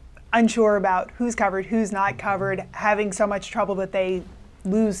unsure about who's covered, who's not covered, having so much trouble that they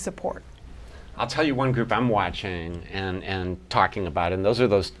lose support. I'll tell you one group I'm watching and talking about, and those are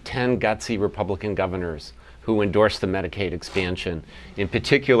those 10 gutsy Republican governors who endorsed the Medicaid expansion. In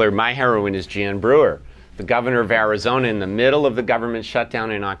particular, my heroine is Jan Brewer, the governor of Arizona, in the middle of the government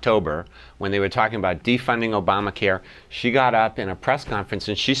shutdown in October, when they were talking about defunding Obamacare. She got up in a press conference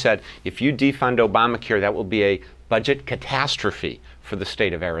and she said, if you defund Obamacare, that will be a budget catastrophe for the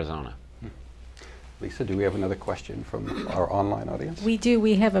state of Arizona. Lisa, do we have another question from our online audience? We do.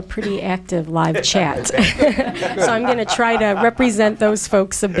 We have a pretty active live chat. So I'm going to try to represent those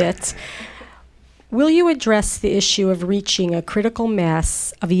folks a bit. Will you address the issue of reaching a critical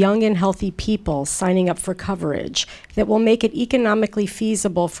mass of young and healthy people signing up for coverage that will make it economically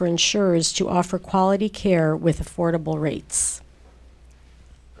feasible for insurers to offer quality care with affordable rates?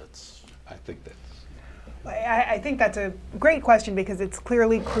 I think that's a great question because it's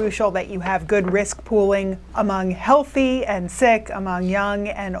clearly crucial that you have good risk pooling among healthy and sick, among young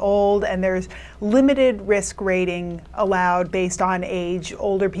and old, and there's limited risk rating allowed based on age.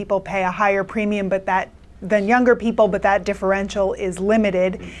 Older people pay a higher premium than younger people, but that differential is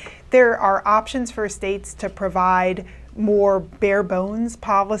limited. There are options for states to provide more bare bones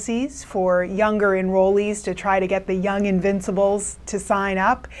policies for younger enrollees to try to get the young invincibles to sign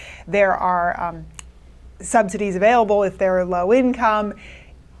up. There are subsidies available if they're low income.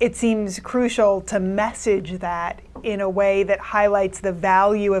 It seems crucial to message that in a way that highlights the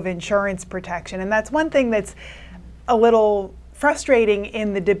value of insurance protection. And that's one thing that's a little frustrating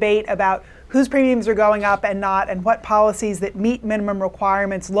in the debate about whose premiums are going up and not, and what policies that meet minimum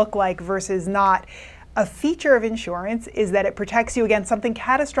requirements look like versus not. A feature of insurance is that it protects you against something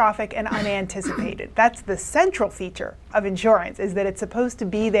catastrophic and unanticipated. That's the central feature of insurance, is that it's supposed to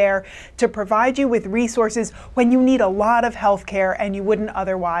be there to provide you with resources when you need a lot of health care and you wouldn't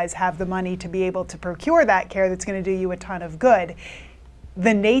otherwise have the money to be able to procure that care that's going to do you a ton of good.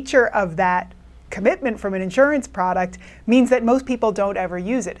 The nature of that commitment from an insurance product means that most people don't ever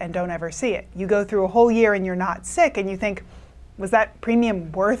use it and don't ever see it. You go through a whole year and you're not sick and you think, was that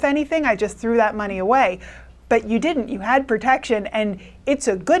premium worth anything? I just threw that money away. But you didn't. You had protection, and it's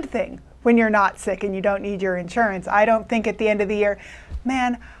a good thing when you're not sick and you don't need your insurance. I don't think at the end of the year,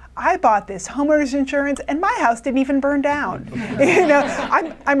 man, I bought this homeowner's insurance and my house didn't even burn down. You know,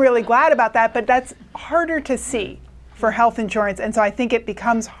 I'm really glad about that, but that's harder to see for health insurance. And so I think it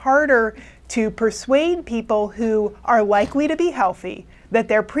becomes harder to persuade people who are likely to be healthy that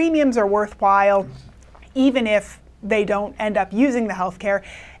their premiums are worthwhile, even if they don't end up using the health care.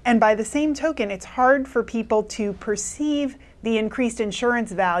 And by the same token, it's hard for people to perceive the increased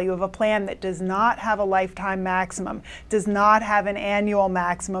insurance value of a plan that does not have a lifetime maximum, does not have an annual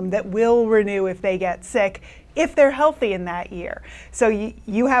maximum, that will renew if they get sick, if they're healthy in that year. So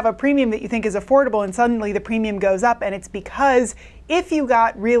you have a premium that you think is affordable and suddenly the premium goes up, and it's because if you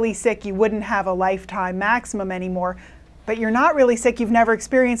got really sick, you wouldn't have a lifetime maximum anymore. But you're not really sick, you've never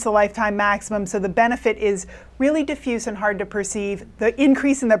experienced the lifetime maximum, so the benefit is really diffuse and hard to perceive. The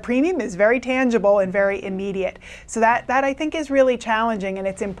increase in the premium is very tangible and very immediate. So that I think is really challenging, and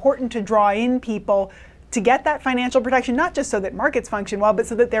it's important to draw in people to get that financial protection, not just so that markets function well, but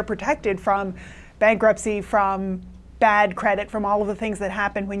so that they're protected from bankruptcy, from bad credit, from all of the things that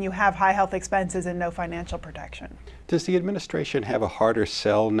happen when you have high health expenses and no financial protection. Does the administration have a harder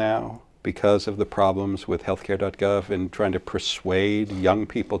sell now because of the problems with healthcare.gov and trying to persuade young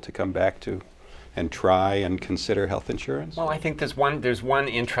people to come back to and try and consider health insurance? Well, I think there's one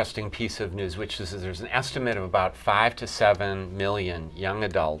interesting piece of news, which is there's an estimate of about 5 to 7 million young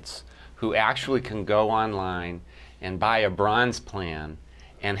adults who actually can go online and buy a bronze plan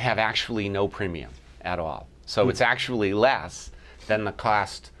and have actually no premium at all. So it's actually less than the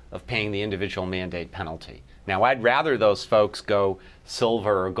cost of paying the individual mandate penalty. Now, I'd rather those folks go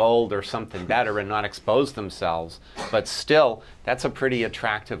silver or gold or something better and not expose themselves, but still, that's a pretty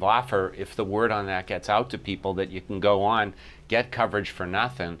attractive offer if the word on that gets out to people that you can go on, get coverage for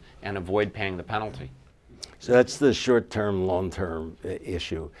nothing, and avoid paying the penalty. So that's the short-term, long-term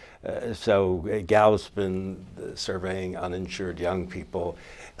issue. So Gallup's been surveying uninsured young people.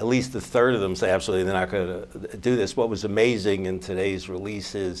 At least a third of them say absolutely they're not going to do this. What was amazing in today's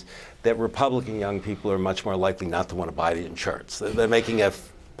release is that Republican young people are much more likely not to want to buy the insurance. They're making a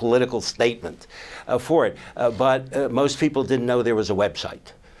political statement for it. But most people didn't know there was a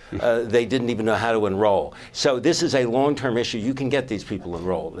website. they didn't even know how to enroll. So this is a long-term issue. You can get these people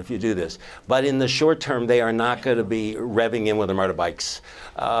enrolled if you do this. But in the short term, they are not going to be revving in with their motorbikes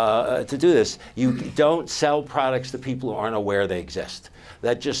to do this. You don't sell products to people who aren't aware they exist.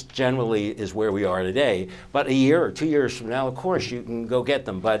 That just generally is where we are today. But a year or 2 years from now, of course, you can go get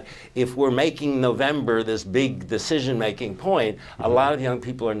them. But if we're making November this big decision-making point, a lot of young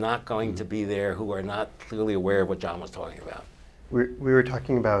people are not going to be there who are not clearly aware of what John was talking about. We were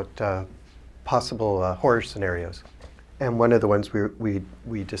talking about possible horror scenarios. And one of the ones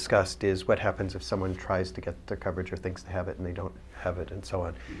we discussed is what happens if someone tries to get their coverage or thinks they have it and they don't have it and so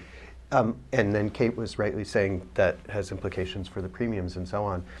on. And then Kate was rightly saying that has implications for the premiums and so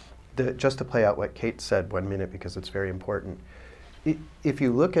on. Just to play out what Kate said 1 minute, because it's very important. If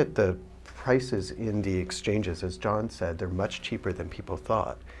you look at the prices in the exchanges, as John said, they're much cheaper than people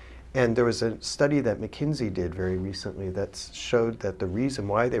thought. And there was a study that McKinsey did very recently that showed that the reason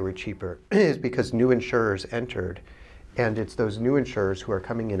why they were cheaper is because new insurers entered, and it's those new insurers who are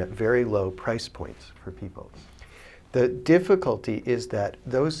coming in at very low price points for people. The difficulty is that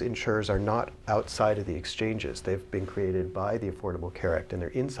those insurers are not outside of the exchanges. They've been created by the Affordable Care Act, and they're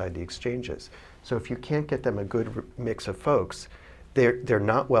inside the exchanges. So if you can't get them a good mix of folks, they're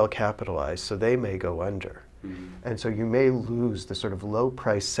not well capitalized, so they may go under. And so you may lose the sort of low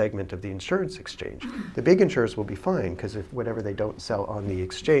price segment of the insurance exchange. The big insurers will be fine, because if whatever they don't sell on the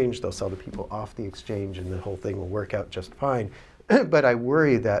exchange, they'll sell to people off the exchange, and the whole thing will work out just fine. But I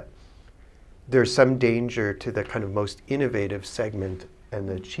worry that there's some danger to the kind of most innovative segment and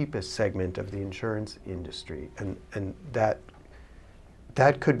the cheapest segment of the insurance industry, and that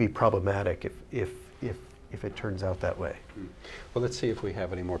could be problematic if it turns out that way. Well, let's see if we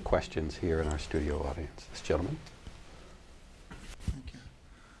have any more questions here in our studio audience. This gentleman. Thank you.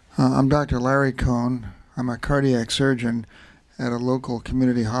 I'm Dr. Larry Cohn. I'm a cardiac surgeon at a local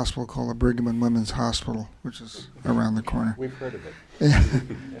community hospital called the Brigham and Women's Hospital, which is around the corner. We've heard of it.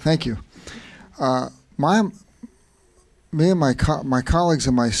 Thank you. Me and my colleagues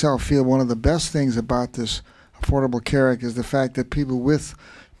and myself feel one of the best things about this Affordable Care Act is the fact that people with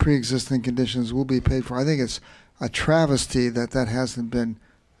pre-existing conditions will be paid for. I think it's a travesty that that hasn't been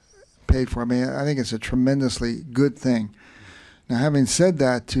paid for. I mean, I think it's a tremendously good thing. Now, having said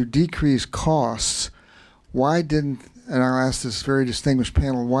that, to decrease costs, why didn't, and I'll ask this very distinguished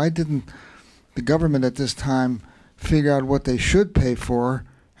panel, why didn't the government at this time figure out what they should pay for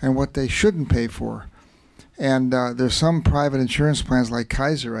and what they shouldn't pay for? And there's some private insurance plans, like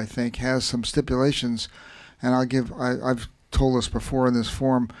Kaiser, I think, has some stipulations. And I've told us before in this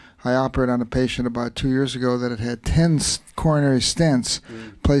forum, I operated on a patient about 2 years ago that had 10 coronary stents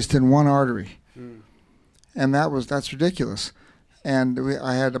placed in one artery. And that's ridiculous. And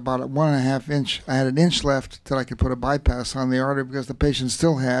I had about a 1.5 inch, I had an inch left till I could put a bypass on the artery because the patient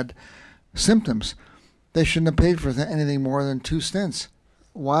still had symptoms. They shouldn't have paid for anything more than 2 stents.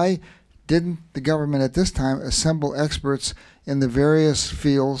 Why didn't the government at this time assemble experts in the various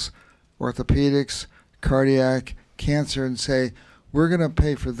fields, orthopedics, cardiac, cancer, and say, we're going to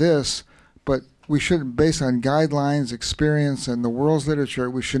pay for this, but we should, based on guidelines, experience, and the world's literature,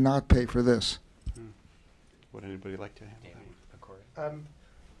 we should not pay for this? Would anybody like to have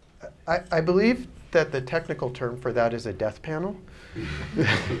I believe that the technical term for that is a death panel,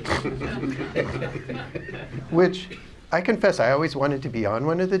 which I confess I always wanted to be on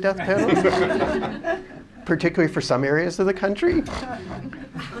one of the death panels, particularly for some areas of the country.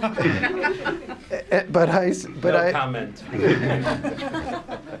 No comment.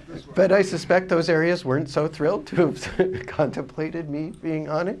 But I suspect those areas weren't so thrilled to have contemplated me being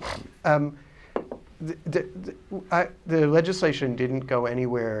on it. The legislation didn't go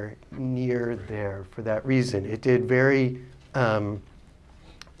anywhere near there for that reason. It did very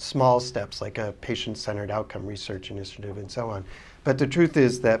small steps, like a patient-centered outcome research initiative and so on. But the truth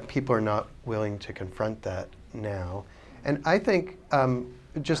is that people are not willing to confront that now. And I think,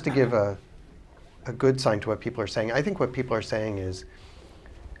 just to give a good sign to what people are saying, I think what people are saying is,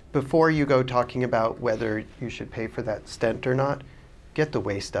 before you go talking about whether you should pay for that stent or not, get the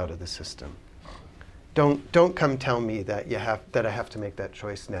waste out of the system. Don't come tell me that I have to make that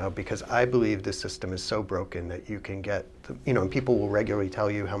choice now, because I believe the system is so broken that you can get, and people will regularly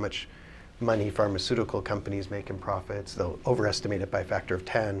tell you how much money pharmaceutical companies make in profits. They'll overestimate it by a factor of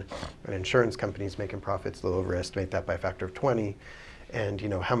 10. And insurance companies make in profits, they'll overestimate that by a factor of 20. And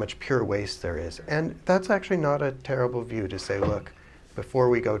how much pure waste there is. And that's actually not a terrible view to say, look, before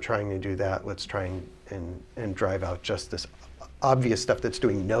we go trying to do that, let's try and drive out just this obvious stuff that's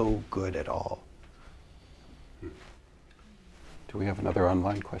doing no good at all. Do we have another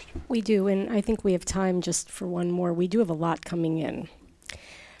online question? We do, and I think we have time just for one more. We do have a lot coming in.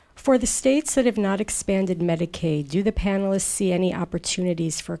 For the states that have not expanded Medicaid, do the panelists see any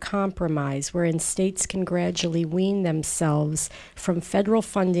opportunities for compromise wherein states can gradually wean themselves from federal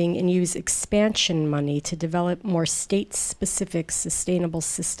funding and use expansion money to develop more state-specific sustainable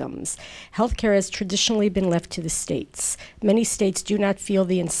systems? Healthcare has traditionally been left to the states. Many states do not feel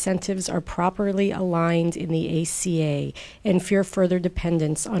the incentives are properly aligned in the ACA and fear further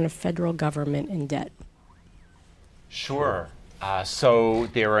dependence on a federal government in debt. Sure. So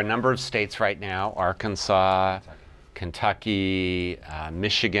there are a number of states right now, Arkansas, Kentucky,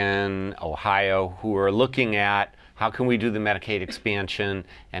 Michigan, Ohio, who are looking at how can we do the Medicaid expansion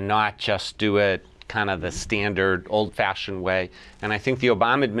and not just do it kind of the standard old-fashioned way. And I think the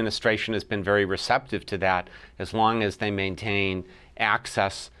Obama administration has been very receptive to that as long as they maintain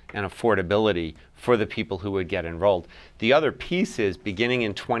access and affordability for the people who would get enrolled. The other piece is beginning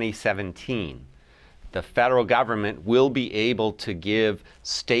in 2017, the federal government will be able to give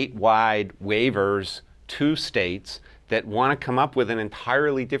statewide waivers to states that want to come up with an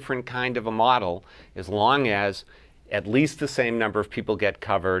entirely different kind of a model, as long as at least the same number of people get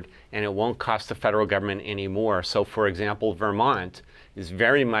covered and it won't cost the federal government any more. So for example, Vermont is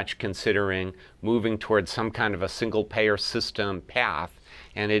very much considering moving towards some kind of a single payer system path,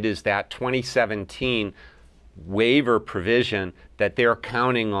 and it is that 2017 waiver provision that they're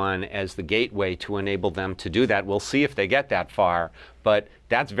counting on as the gateway to enable them to do that. We'll see if they get that far, but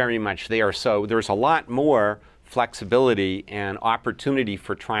that's very much there. So there's a lot more flexibility and opportunity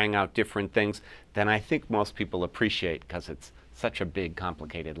for trying out different things than I think most people appreciate, because it's such a big,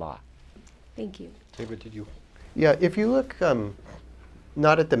 complicated law. Thank you. David, did you? Yeah, if you look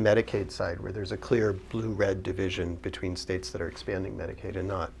not at the Medicaid side, where there's a clear blue-red division between states that are expanding Medicaid and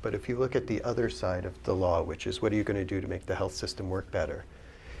not, but if you look at the other side of the law, which is what are you going to do to make the health system work better,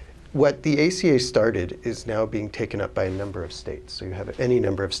 what the ACA started is now being taken up by a number of states. So you have any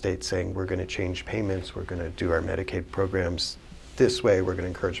number of states saying we're going to change payments, we're going to do our Medicaid programs this way, we're going to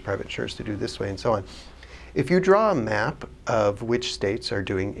encourage private insurers to do this way, and so on. If you draw a map of which states are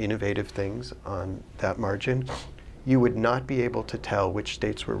doing innovative things on that margin, you would not be able to tell which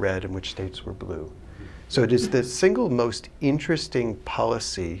states were red and which states were blue. So it is the single most interesting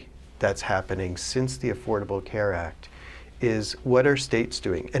policy that's happening since the Affordable Care Act is what are states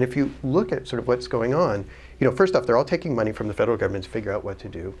doing? And if you look at sort of what's going on, you know, first off, they're all taking money from the federal government to figure out what to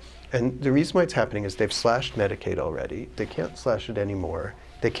do. And the reason why it's happening is they've slashed Medicaid already. They can't slash it anymore.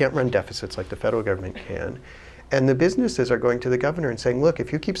 They can't run deficits like the federal government can. And the businesses are going to the governor and saying, look,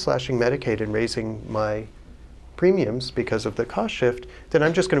 if you keep slashing Medicaid and raising my premiums because of the cost shift, then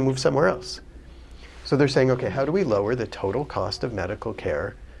I'm just going to move somewhere else. So they're saying, okay, how do we lower the total cost of medical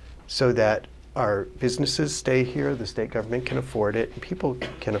care so that our businesses stay here, the state government can afford it, and people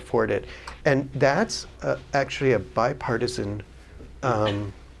can afford it? And that's actually a bipartisan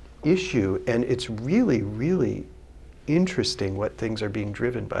issue, and it's really, really interesting what things are being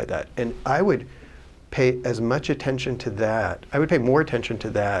driven by that. And I would pay as much attention to that, I would pay more attention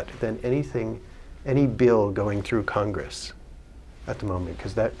to that than anything, any bill going through Congress at the moment,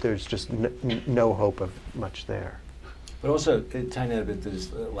 because there's just no hope of much there. But also, tying out a bit to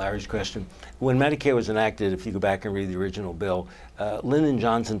Larry's question, when Medicare was enacted, if you go back and read the original bill, Lyndon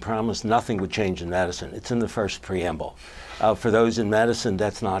Johnson promised nothing would change in medicine. It's in the first preamble. For those in medicine,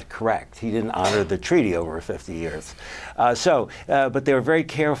 that's not correct. He didn't honor the treaty over 50 years. But they were very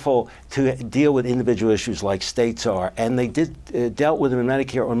careful to deal with individual issues like states are, and they dealt with them in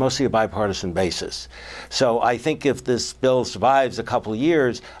Medicare on mostly a bipartisan basis. So I think if this bill survives a couple of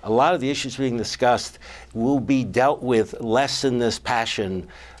years, a lot of the issues being discussed will be dealt with less in this passion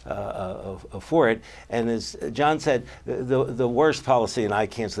for it. And as John said, the worst policy, and I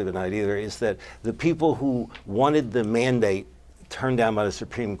can't sleep at night either, is that the people who wanted the mandate turned down by the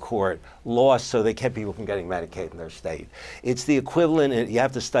Supreme Court lost, so they kept people from getting Medicaid in their state. It's the equivalent, and you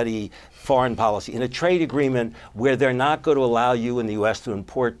have to study foreign policy, in a trade agreement where they're not going to allow you in the U.S. to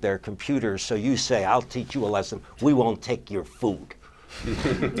import their computers, so you say, I'll teach you a lesson, we won't take your food.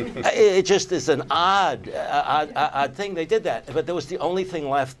 It just is an odd thing they did that, but that was the only thing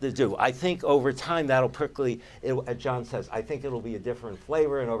left to do. I think over time that'll quickly, as John says, I think it'll be a different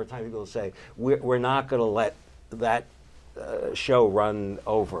flavor, and over time people will say, we're not going to let that show run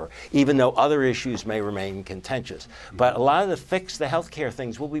over, even though other issues may remain contentious. But a lot of the healthcare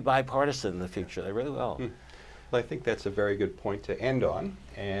things will be bipartisan in the future. They really will. Well, I think that's a very good point to end on,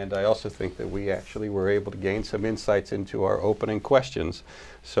 and I also think that we actually were able to gain some insights into our opening questions.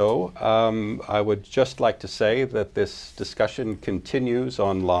 So I would just like to say that this discussion continues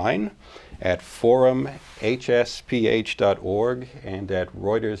online at forumhsph.org and at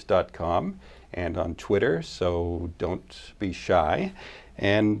reuters.com. and on Twitter, so don't be shy.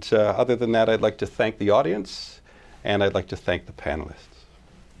 And other than that, I'd like to thank the audience, and I'd like to thank the panelists.